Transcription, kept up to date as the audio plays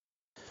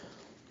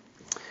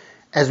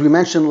As we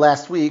mentioned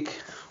last week,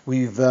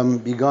 we've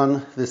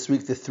begun this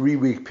week the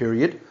 3-week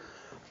period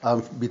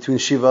between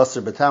Shiva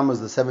Asar B'Tammuz,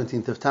 the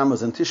 17th of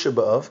Tammuz, and Tisha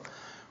B'Av,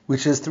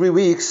 which is 3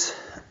 weeks,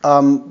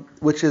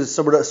 which is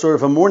sort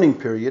of a mourning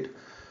period,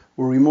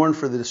 where we mourn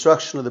for the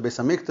destruction of the Beis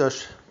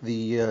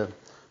HaMikdash,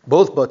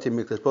 both Batei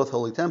Mikdash, both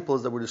holy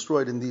temples that were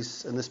destroyed in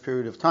this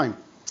period of time.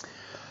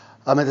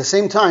 At the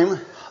same time,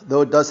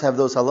 though it does have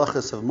those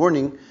halachas of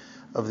mourning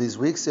of these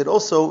weeks, it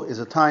also is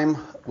a time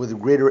with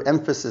greater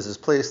emphasis is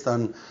placed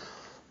on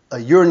a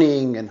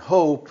yearning and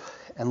hope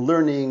and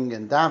learning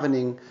and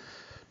davening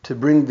to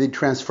bring the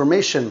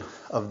transformation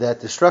of that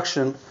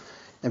destruction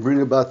and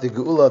bring about the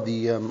geula,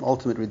 the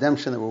ultimate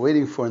redemption that we're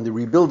waiting for, and the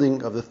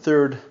rebuilding of the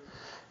third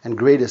and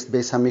greatest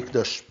Beis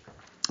HaMikdash.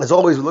 As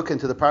always, we look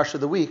into the Parsha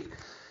of the week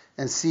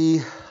and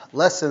see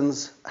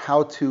lessons,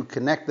 how to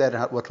connect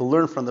that, what to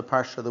learn from the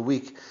Parsha of the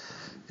week,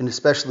 and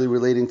especially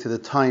relating to the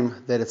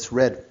time that it's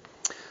read.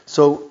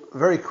 So,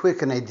 very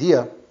quick, an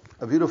idea,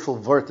 a beautiful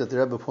vort that the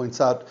Rebbe points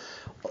out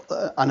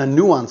on a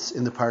nuance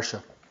in the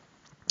Parsha.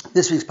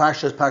 This week's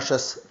Parsha is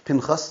Parshas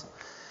Pinchus.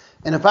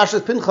 And in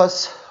Parshas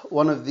Pinchus,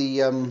 one of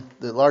the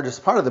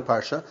largest part of the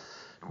Parsha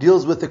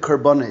deals with the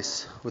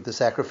karbanes, with the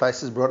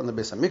sacrifices brought in the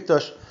Beis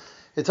HaMikdash.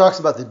 It talks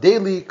about the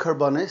daily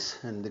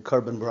karbanes and the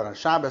karban brought on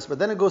Shabbos, but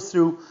then it goes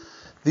through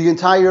the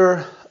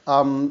entire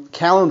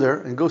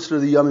calendar and goes through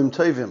the Yomim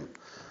Tovim,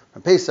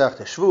 from Pesach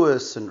to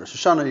Shavuos and Rosh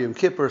Hashanah, Yom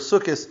Kippur,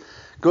 Sukkot,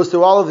 goes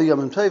through all of the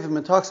Yomim Tovim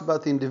and talks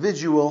about the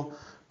individual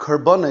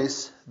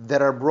karbanes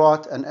that are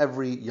brought on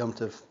every Yom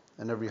Tov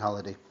and every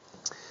holiday.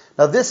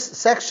 Now, this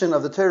section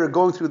of the Torah,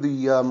 going through the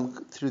Yom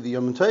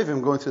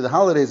Tovim, going through the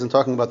holidays and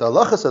talking about the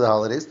halachas of the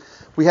holidays,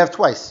 we have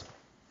twice.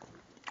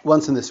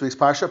 Once in this week's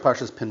Parsha,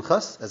 Parshas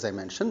Pinchas, as I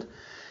mentioned,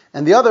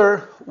 and the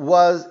other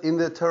was in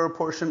the Torah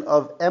portion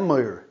of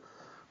Emor,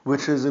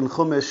 which is in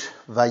Chumash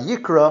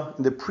Vayikra,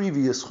 in the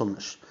previous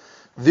Chumash.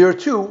 There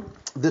too,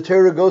 the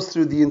Torah goes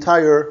through the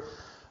entire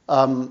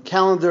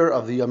calendar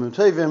of the Yom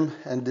Tovim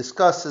and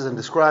discusses and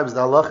describes the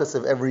halachas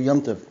of every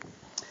Yom Tov.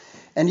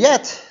 And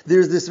yet,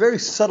 there's this very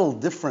subtle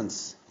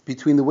difference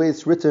between the way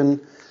it's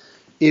written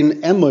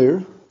in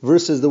Emor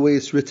versus the way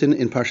it's written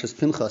in Parshas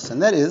Pinchas.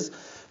 And that is,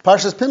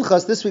 Parshas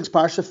Pinchas, this week's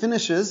Parsha,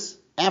 finishes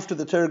after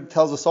the Torah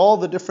tells us all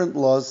the different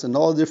laws and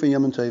all the different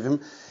Yom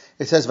Tovim.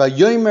 It says,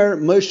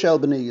 Vayomer Moshe el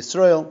b'nei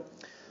Yisrael.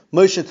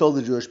 Moshe told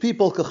the Jewish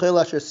people,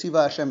 Kachel asher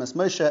siva Hashem es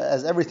Moshe,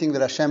 as everything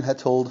that Hashem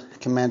had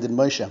commanded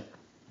Moshe.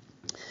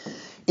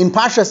 In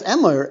Parshas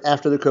Emor,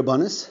 after the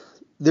Karbanis,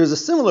 there's a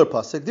similar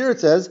pasuk. There it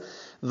says,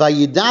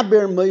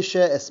 Vayidaber Moshe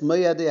es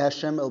moyadei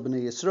Hashem el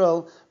b'nei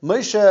Yisrael.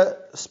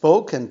 Moshe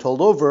spoke and told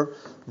over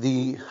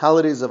the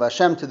holidays of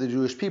Hashem to the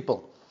Jewish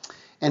people.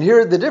 And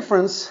here the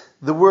difference,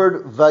 the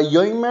word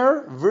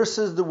Vayomer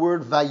versus the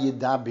word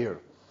Vayidaber.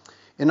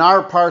 In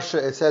our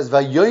Parsha, it says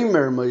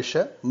Vayomer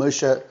Moshe.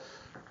 Moshe,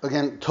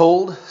 again,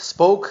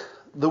 spoke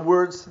the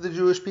words to the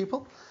Jewish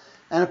people.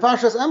 And in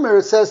Parshas Emor,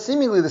 it says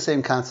seemingly the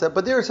same concept,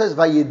 but there it says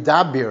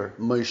Vayidaber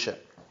Moshe.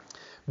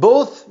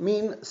 Both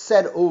mean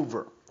said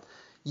over.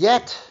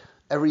 Yet,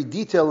 every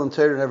detail in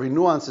Torah and every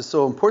nuance is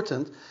so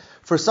important.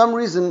 For some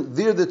reason,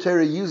 there the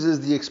Torah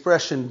uses the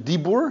expression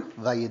dibur,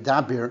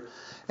 Vayidaber,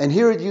 and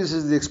here it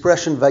uses the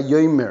expression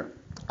Vayomer,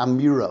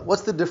 Amira.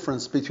 What's the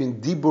difference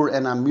between dibur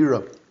and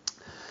Amira?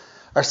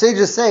 Our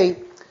sages say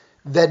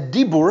that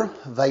dibur,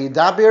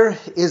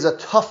 Vayidaber, is a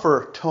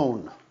tougher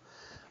tone,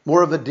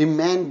 more of a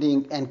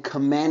demanding and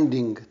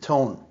commanding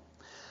tone.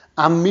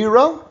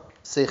 Amira,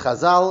 say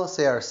Chazal,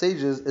 say our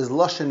sages, is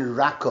lashon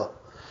raka,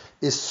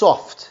 is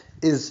soft,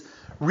 is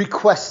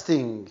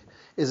requesting,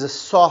 is a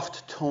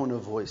soft tone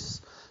of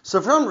voice. So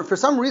for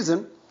some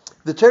reason,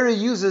 the Torah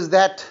uses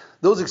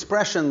those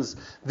expressions.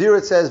 There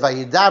it says,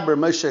 Vayidaber,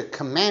 Moshe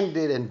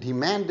commanded and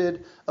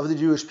demanded of the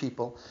Jewish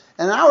people.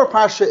 And in our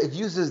Parsha, it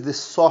uses this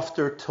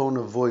softer tone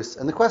of voice.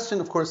 And the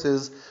question, of course,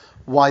 is,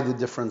 why the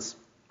difference?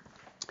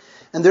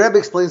 And the Rebbe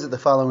explains it the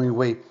following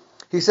way.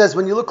 He says,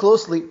 when you look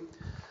closely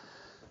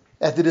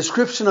at the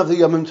description of the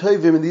Yom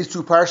Tovim in these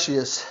two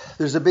Parshias,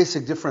 there's a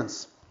basic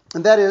difference.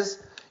 And that is,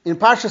 in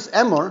Parshas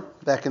Emor,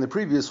 back in the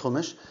previous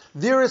Chumash,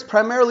 there is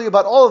primarily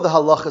about all of the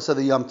halachas of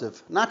the Yom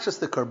Tov, not just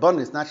the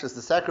karbanis, not just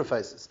the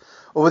sacrifices.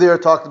 Over there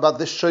it talked about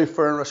the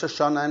shofar and Rosh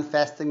Hashanah and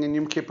fasting and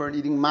Yom Kippur and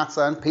eating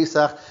matzah and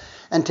Pesach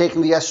and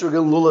taking the esrog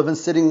and lulav and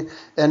sitting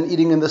and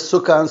eating in the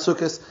sukkah and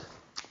sukkahs.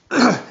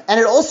 And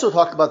it also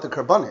talked about the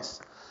karbanis.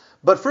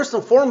 But first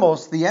and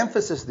foremost, the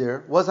emphasis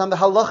there was on the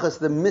halachas,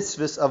 the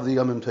mitzvahs of the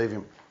Yom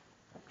Tovim.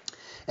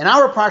 In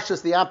our Parsha,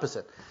 it's the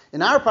opposite.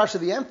 In our Parsha,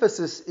 the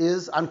emphasis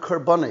is on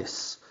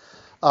karbanis,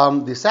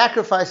 the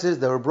sacrifices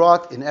that were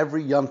brought in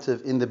every Yom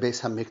Tov in the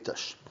Beis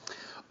HaMikdash.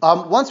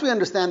 Once we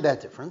understand that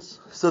difference,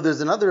 so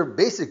there's another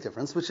basic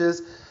difference, which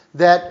is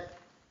that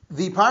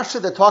the Parsha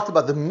that talked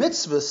about the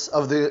mitzvahs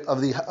of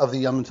the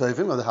Yom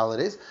Tovim, of the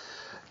holidays,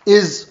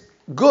 is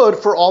good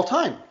for all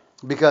time.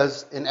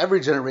 Because in every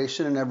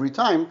generation and every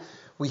time,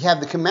 we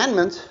have the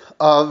commandment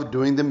of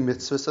doing the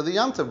mitzvahs of the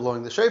Yom Tov,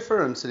 blowing the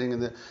shofar and sitting in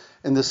the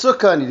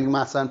sukkah and eating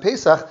matzah and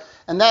Pesach,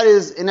 and that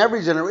is in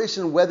every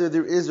generation, whether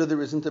there is or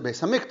there isn't a Beis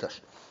HaMikdash.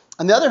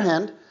 On the other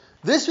hand,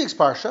 this week's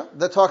parsha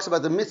that talks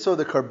about the mitzvah of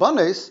the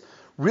karbanos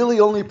really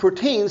only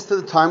pertains to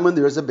the time when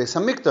there is a Beis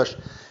Hamikdash.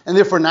 And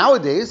therefore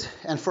nowadays,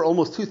 and for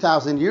almost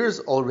 2,000 years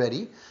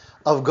already,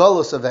 of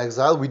galus, of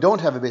exile, we don't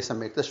have a Beis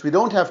Hamikdash, we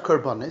don't have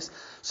karbanos.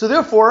 So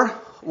therefore,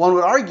 one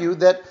would argue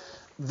that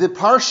the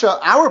parsha,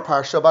 our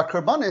parsha about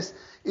karbanos,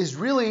 is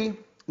really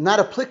not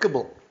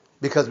applicable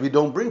because we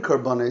don't bring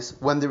karbanos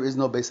when there is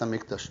no Beis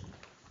Hamikdash.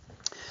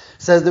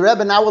 Says the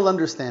Rebbe, now we'll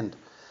understand.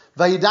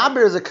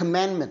 Vayidaber is a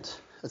commandment.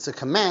 It's a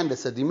command,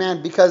 it's a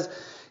demand, because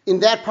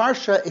in that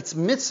parsha, it's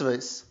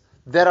mitzvahs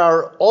that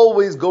are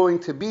always going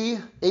to be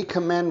a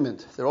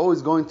commandment. They're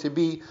always going to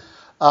be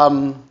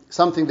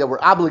something that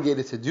we're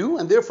obligated to do,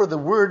 and therefore the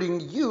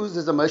wording used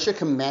is Moshe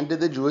commanded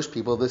the Jewish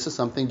people, this is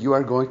something you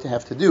are going to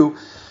have to do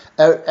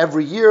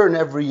every year and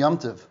every Yom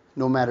Tov,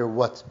 no matter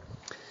what.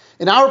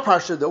 In our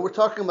parsha, though, we're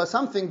talking about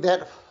something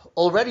that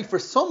already for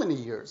so many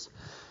years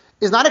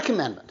is not a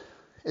commandment.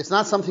 It's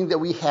not something that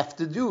we have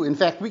to do. In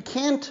fact, we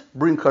can't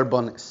bring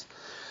karbanos.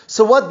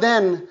 So what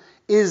then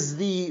is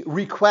the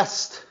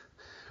request?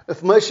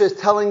 If Moshe is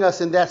telling us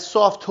in that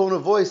soft tone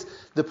of voice,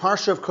 the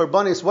parsha of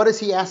karbanos, what is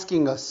he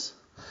asking us?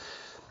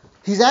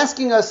 He's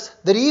asking us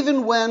that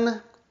even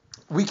when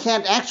we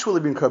can't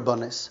actually bring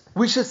karbanos,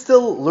 we should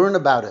still learn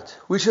about it.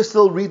 We should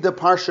still read the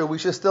parsha. We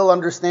should still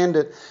understand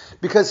it.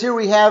 Because here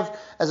we have,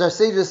 as our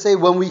sages say,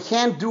 when we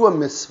can't do a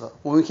mitzvah,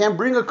 when we can't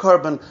bring a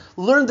karban,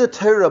 learn the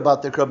Torah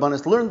about the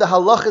karbanos, learn the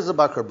halachas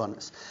about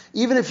karbanos.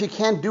 Even if you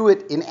can't do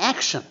it in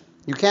action,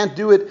 you can't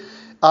do it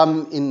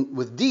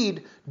with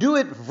deed, do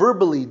it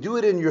verbally, do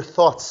it in your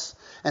thoughts.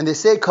 And they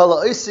say,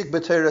 Kala oisik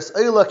b'teiras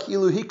oila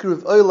kilu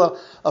hikruv oila,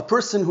 a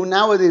person who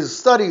nowadays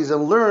studies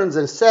and learns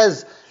and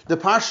says the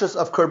parshas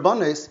of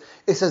karbanos,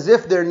 it's as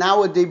if they're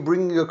nowadays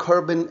bringing a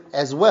karban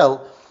as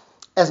well,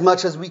 as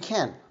much as we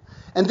can.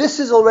 And this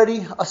is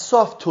already a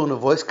soft tone of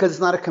voice because it's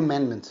not a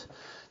commandment.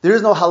 There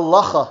is no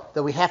halacha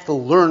that we have to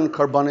learn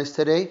karbanos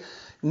today.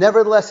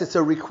 Nevertheless, it's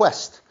a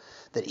request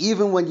that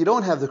even when you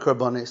don't have the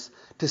karbanos,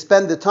 to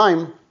spend the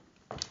time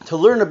to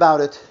learn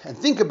about it and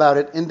think about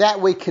it, in that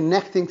way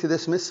connecting to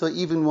this mitzvah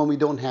even when we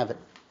don't have it.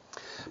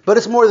 But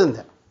it's more than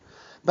that.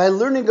 By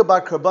learning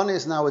about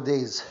karbanos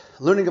nowadays,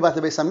 learning about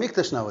the Beis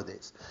Hamikdash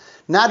nowadays,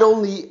 not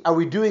only are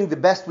we doing the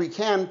best we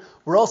can,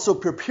 we're also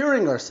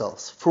preparing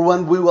ourselves for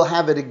when we will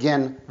have it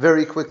again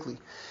very quickly.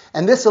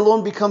 And this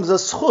alone becomes a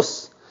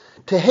schus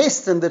to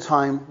hasten the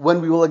time when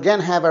we will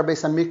again have our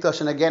Beis Hamikdash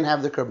and again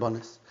have the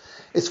karbanos.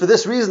 It's for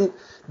this reason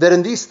that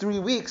in these 3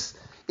 weeks,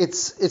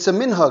 it's a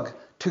minhag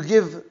to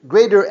give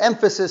greater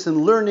emphasis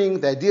in learning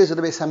the ideas of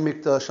the Beis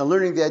Hamikdash and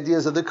learning the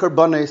ideas of the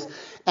karbanos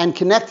and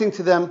connecting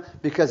to them,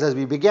 because as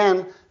we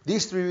began,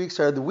 these 3 weeks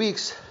are the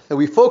weeks that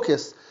we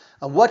focus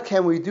on what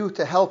can we do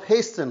to help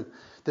hasten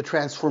the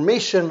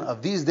transformation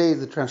of these days,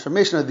 the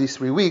transformation of these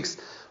 3 weeks,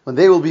 when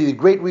they will be the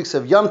great weeks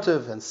of Yom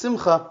Tov and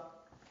Simcha,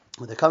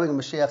 with the coming of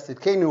Mashiach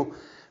Tzidkenu.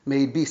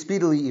 May it be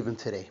speedily even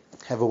today.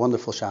 Have a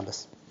wonderful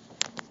Shabbos.